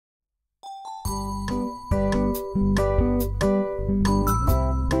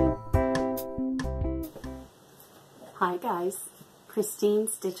Hi guys, Christine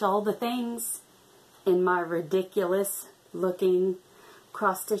Stitch All the Things in my ridiculous looking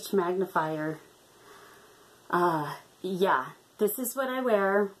cross stitch magnifier. Yeah, this is what I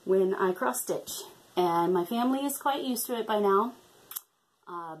wear when I cross stitch, and my family is quite used to it by now,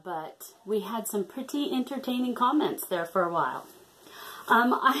 but we had some pretty entertaining comments there for a while.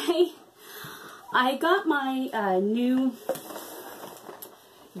 I got my new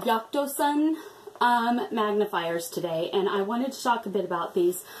Yoctosun magnifiers today, and I wanted to talk a bit about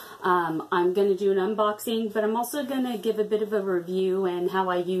these. I'm going to do an unboxing, but I'm also going to give a bit of a review and how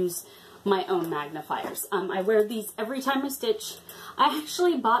I use my own magnifiers. I wear these every time I stitch. I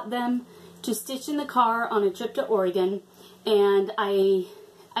actually bought them to stitch in the car on a trip to Oregon, and I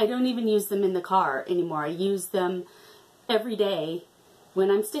don't even use them in the car anymore. I use them every day when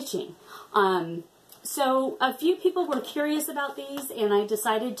I'm stitching. So a few people were curious about these, and I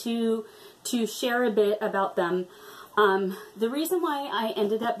decided to share a bit about them. The reason why I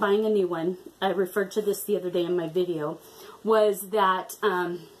ended up buying a new one, I referred to this the other day in my video, was that,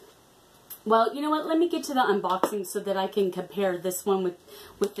 well, you know what, let me get to the unboxing so that I can compare this one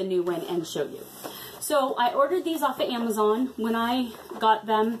with the new one and show you. So I ordered these off of Amazon. When I got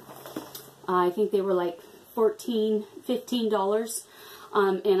them, I think they were like $14, $15.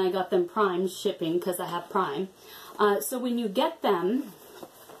 And I got them Prime shipping because I have Prime. So when you get them,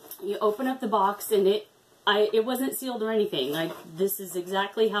 you open up the box, and it wasn't sealed or anything. Like, this is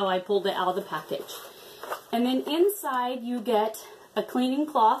exactly how I pulled it out of the package. And then inside you get a cleaning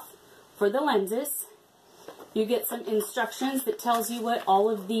cloth for the lenses. You get some instructions that tells you what all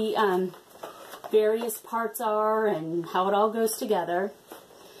of the various parts are and how it all goes together.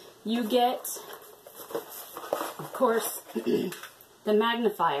 You get, of course, the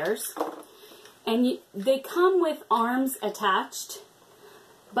magnifiers, and they come with arms attached,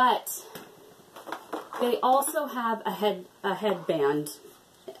 but they also have a headband,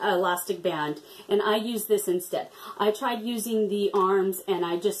 elastic band, and I use this instead. I tried using the arms, and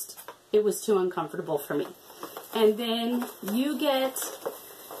it was too uncomfortable for me. And then you get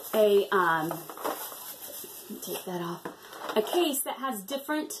a take that off, a case that has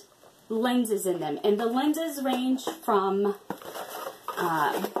different lenses in them, and the lenses range from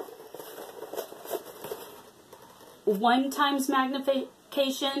 1 times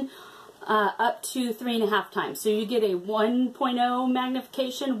magnification up to 3.5 times. So you get a 1.0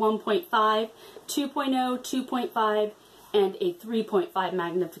 magnification, 1.5, 2.0, 2.5, and a 3.5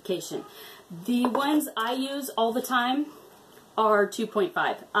 magnification. The ones I use all the time are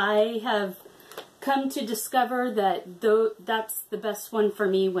 2.5. I have come to discover that that's the best one for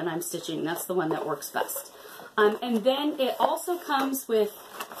me when I'm stitching. That's the one that works best. And then it also comes with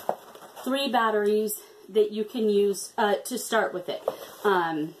 3 batteries that you can use to start with it.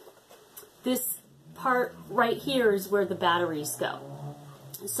 This part right here is where the batteries go.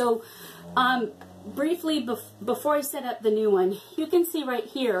 So briefly, before I set up the new one, you can see right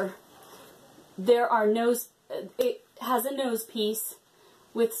here there are it has a nose piece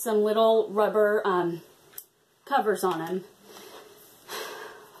with some little rubber covers on them.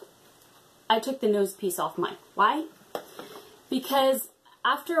 I took the nose piece off mine. Why? Because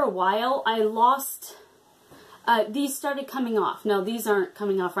after a while I lost, these started coming off. Now these aren't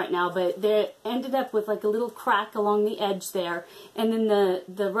coming off right now, but they ended up with like a little crack along the edge there, and then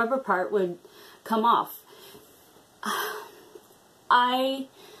the rubber part would come off. I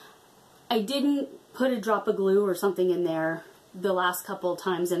didn't put a drop of glue or something in there the last couple of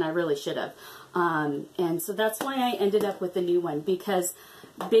times, and I really should have. And so that's why I ended up with a new one, because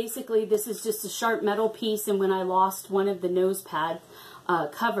basically this is just a sharp metal piece, and when I lost one of the nose pad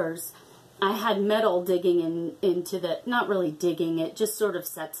covers, I had metal digging into the, not really digging, it just sort of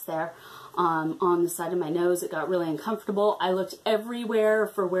sets there on the side of my nose. It got really uncomfortable. I looked everywhere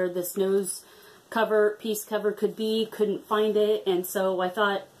for where this nose piece cover could be, couldn't find it, and so I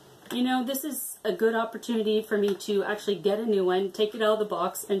thought, you know, this is a good opportunity for me to actually get a new one, take it out of the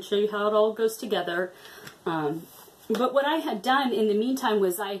box, and show you how it all goes together. But what I had done in the meantime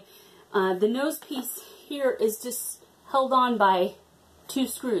was the nose piece here is just held on by 2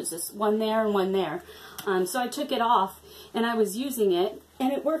 screws. It's one there and one there. So I took it off, and I was using it,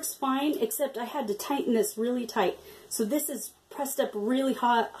 and it works fine, except I had to tighten this really tight. So this is pressed up really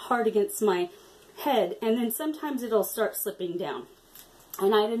hard against my head, and then sometimes it'll start slipping down.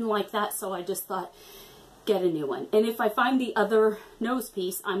 And I didn't like that, so I just thought, get a new one. And if I find the other nose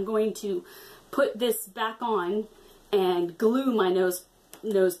piece, I'm going to put this back on and glue my nose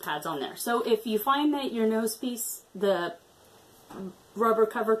pads on there. So if you find that your nose piece, the rubber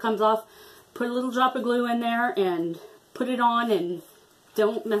cover comes off, put a little drop of glue in there and put it on, and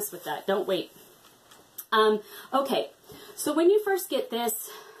don't mess with that. Don't wait. Okay, so when you first get this,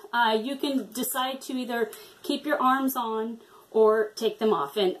 you can decide to either keep your arms on or take them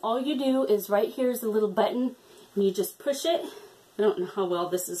off. And all you do is right here is a little button, and you just push it. I don't know how well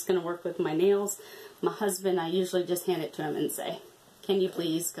this is going to work with my nails. My husband, I usually just hand it to him and say, can you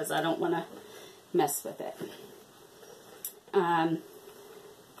please, because I don't want to mess with it. Let's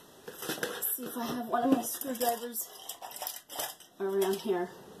see if I have one of my screwdrivers around here.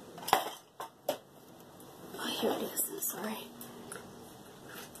 Oh, here it is. I'm sorry.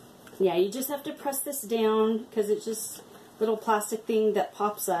 Yeah, you just have to press this down because it's just a little plastic thing that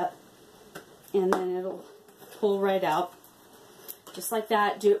pops up, and then it'll pull right out. Just like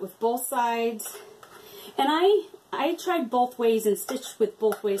that. Do it with both sides. And I tried both ways and stitched with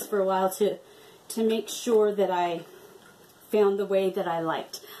both ways for a while to make sure that I found the way that I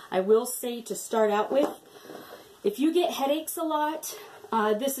liked. I will say, to start out with, if you get headaches a lot,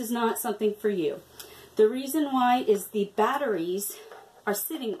 this is not something for you. The reason why is the batteries are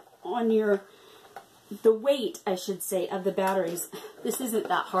sitting on the weight, I should say, of the batteries. This isn't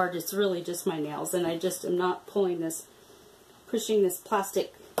that hard. It's really just my nails, and I just am not pushing this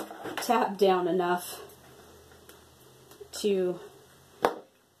plastic tab down enough to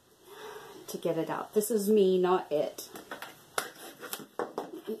get it out. This is me, not it.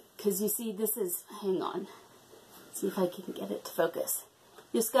 Because you see, this is, hang on. See if I can get it to focus.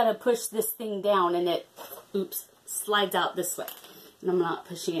 You just got to push this thing down and it, oops, slides out this way. And I'm not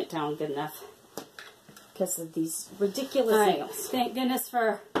pushing it down good enough because of these ridiculous nails. Thank goodness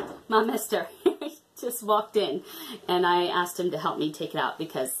for my mister. He just walked in and I asked him to help me take it out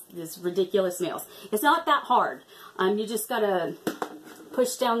because these ridiculous nails. It's not that hard. You just got to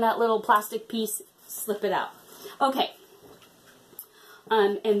push down that little plastic piece, slip it out. Okay.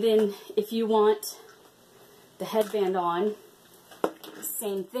 And then if you want the headband on,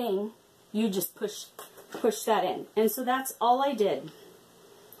 same thing, you just push that in. And so that's all I did.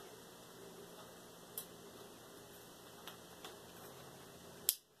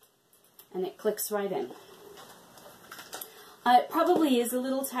 And it clicks right in. It probably is a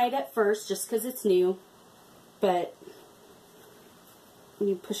little tight at first just because it's new, but when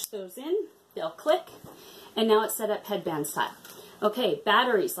you push those in, they'll click, and now it's set up headband style. Okay,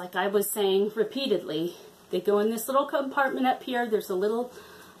 batteries, like I was saying repeatedly, they go in this little compartment up here. There's a little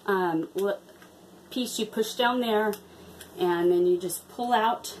piece you push down there, and then you just pull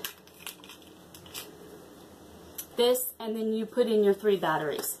out this, and then you put in your 3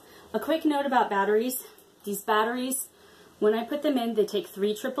 batteries. A quick note about batteries. These batteries, when I put them in, they take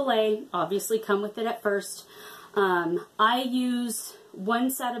 3 AAA, obviously come with it at first. I use 1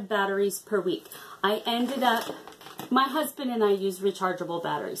 set of batteries per week. I ended up, my husband and I use rechargeable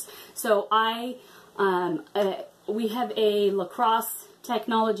batteries. So we have a Lacrosse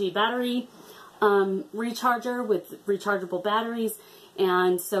Technology battery recharger with rechargeable batteries,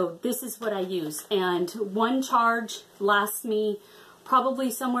 and so this is what I use. And 1 charge lasts me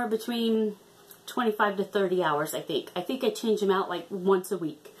probably somewhere between 25 to 30 hours, I think. I think I change them out like once a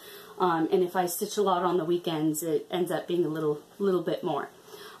week. And if I stitch a lot on the weekends, it ends up being a little bit more.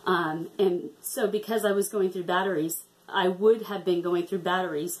 And so because I was going through batteries, I would have been going through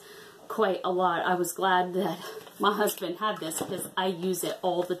batteries quite a lot. I was glad that my husband had this because I use it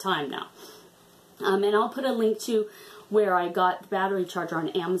all the time now. And I'll put a link to where I got the battery charger on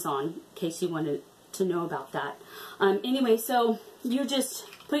Amazon in case you wanted to know about that. Anyway, so you just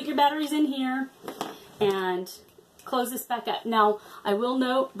put your batteries in here and close this back up. Now, I will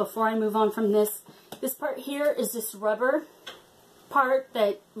note before I move on from this part here is this rubber part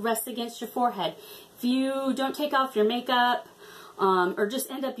that rests against your forehead. If you don't take off your makeup or just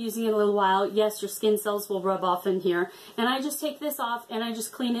end up using it a little while, yes, your skin cells will rub off in here. And I just take this off and I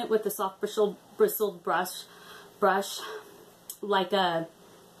just clean it with a soft bristled brush like a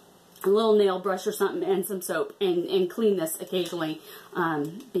little nail brush or something and some soap, and clean this occasionally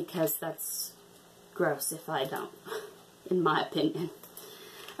because that's gross if I don't, in my opinion.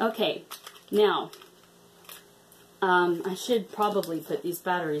 Okay, now I should probably put these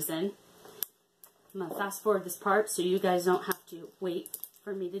batteries in. I'm going to fast forward this part so you guys don't have to wait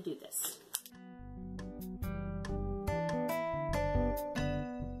for me to do this.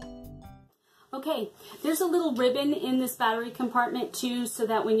 Okay, there's a little ribbon in this battery compartment too, so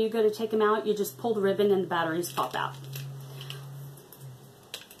that when you go to take them out, you just pull the ribbon and the batteries pop out.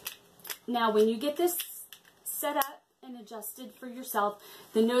 Now, when you get this set up and adjusted for yourself,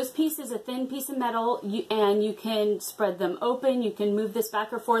 the nose piece is a thin piece of metal, and you can spread them open. You can move this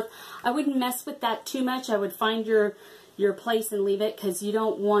back or forth. I wouldn't mess with that too much. I would find your place and leave it because you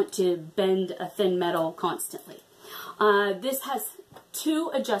don't want to bend a thin metal constantly. This has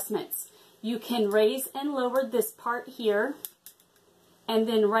 2 adjustments. you can raise and lower this part here, and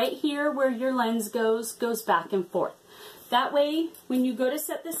then right here where your lens goes back and forth. That way, when you go to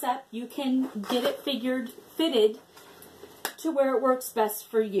set this up, you can get it fitted to where it works best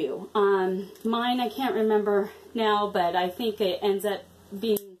for you. Mine, I can't remember now, but I think it ends up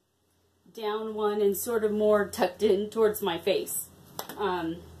being down one and sort of more tucked in towards my face.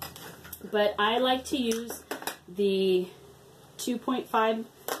 But I like to use the 2.5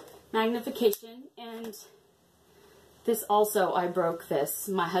 magnification, and this also, I broke this.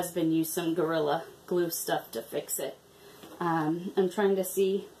 My husband used some Gorilla Glue stuff to fix it. I'm trying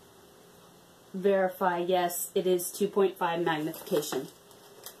to verify, yes, it is 2.5 magnification.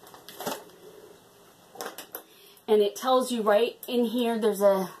 And it tells you right in here, there's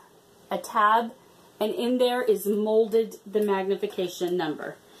a tab, and in there is molded the magnification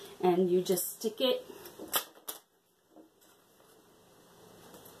number. And you just stick it.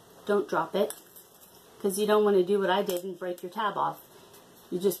 Don't drop it, because you don't want to do what I did and break your tab off.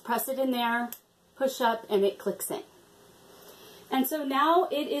 You just press it in there, push up, and it clicks in. And so now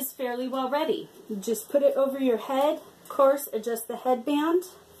it is fairly well ready. You just put it over your head. Of course, adjust the headband.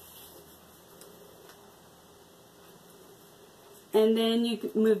 And then you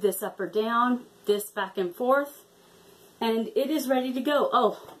can move this up or down, this back and forth, and it is ready to go.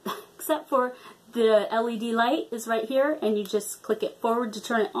 Oh, except for the LED light is right here, and you just click it forward to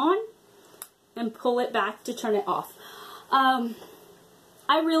turn it on and pull it back to turn it off. I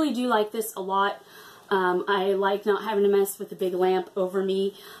really do like this a lot. I like not having to mess with the big lamp over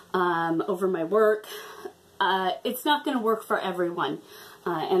me, over my work. It's not going to work for everyone,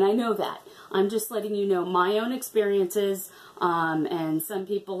 and I know that. I'm just letting you know my own experiences, and some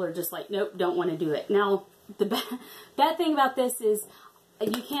people are just like, nope, don't want to do it. Now, the bad thing about this is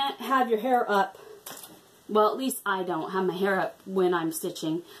you can't have your hair up. Well, at least I don't have my hair up when I'm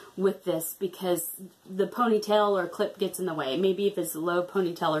stitching with this, because the ponytail or clip gets in the way. Maybe if it's a low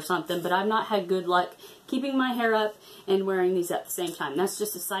ponytail or something, but I've not had good luck keeping my hair up and wearing these at the same time. That's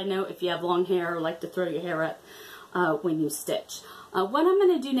just a side note if you have long hair or like to throw your hair up when you stitch. What I'm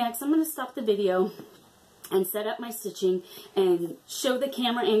going to do next, I'm going to stop the video and set up my stitching and show the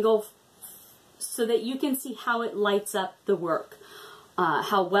camera angle so that you can see how it lights up the work,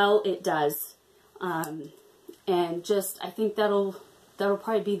 how well it does. And just, I think that'll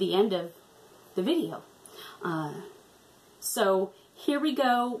probably be the end of the video. So here we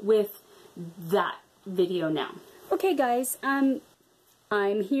go with that video now. Okay guys, I'm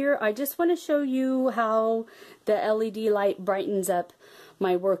here. I just want to show you how the LED light brightens up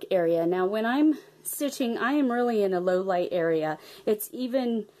my work area. Now when I'm stitching, I am really in a low light area. It's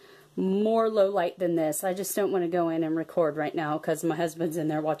even more low light than this. I just don't want to go in and record right now because my husband's in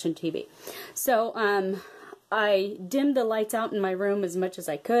there watching TV. So I dimmed the lights out in my room as much as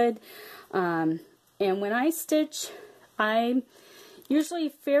I could. And when I stitch, I'm usually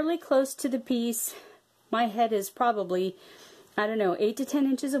fairly close to the piece. My head is probably, I don't know, 8 to 10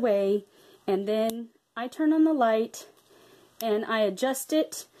 inches away. And then I turn on the light and I adjust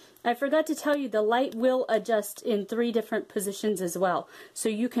it. I forgot to tell you, the light will adjust in 3 different positions as well. So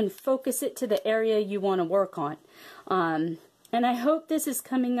you can focus it to the area you want to work on. And I hope this is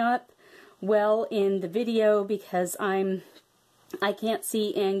coming up well in the video, because I can't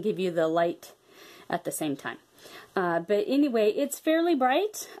see and give you the light at the same time. But anyway, it's fairly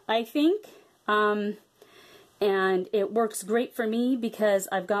bright, I think. And it works great for me because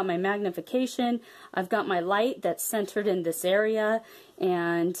I've got my magnification, I've got my light that's centered in this area,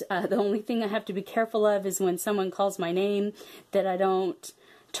 and the only thing I have to be careful of is when someone calls my name that I don't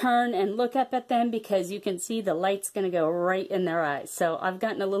turn and look up at them, because you can see the light's going to go right in their eyes. So I've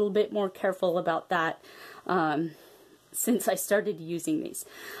gotten a little bit more careful about that since I started using these.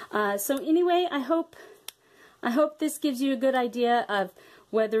 So anyway, I hope this gives you a good idea of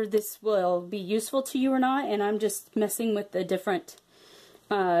whether this will be useful to you or not, and I'm just messing with the different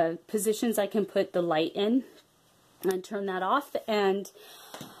positions I can put the light in and turn that off, and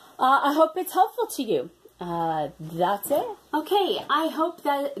I hope it's helpful to you. That's it. Okay, I hope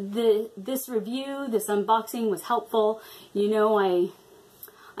that this review, this unboxing was helpful. You know, I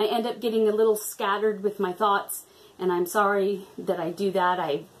end up getting a little scattered with my thoughts, and I'm sorry that I do that.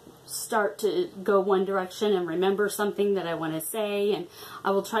 I start to go one direction and remember something that I want to say, and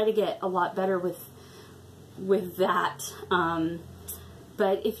I will try to get a lot better with that.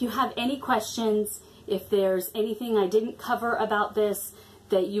 But if you have any questions, if there's anything I didn't cover about this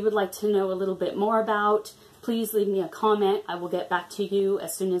that you would like to know a little bit more about, please leave me a comment. I will get back to you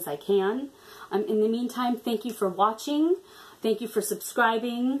as soon as I can. In the meantime, thank you for watching. Thank you for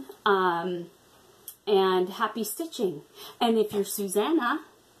subscribing. And happy stitching. And if you're Susanna,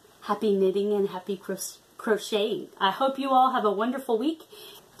 happy knitting and happy crocheting. I hope you all have a wonderful week.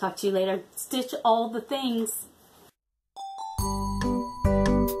 Talk to you later. Stitch all the things.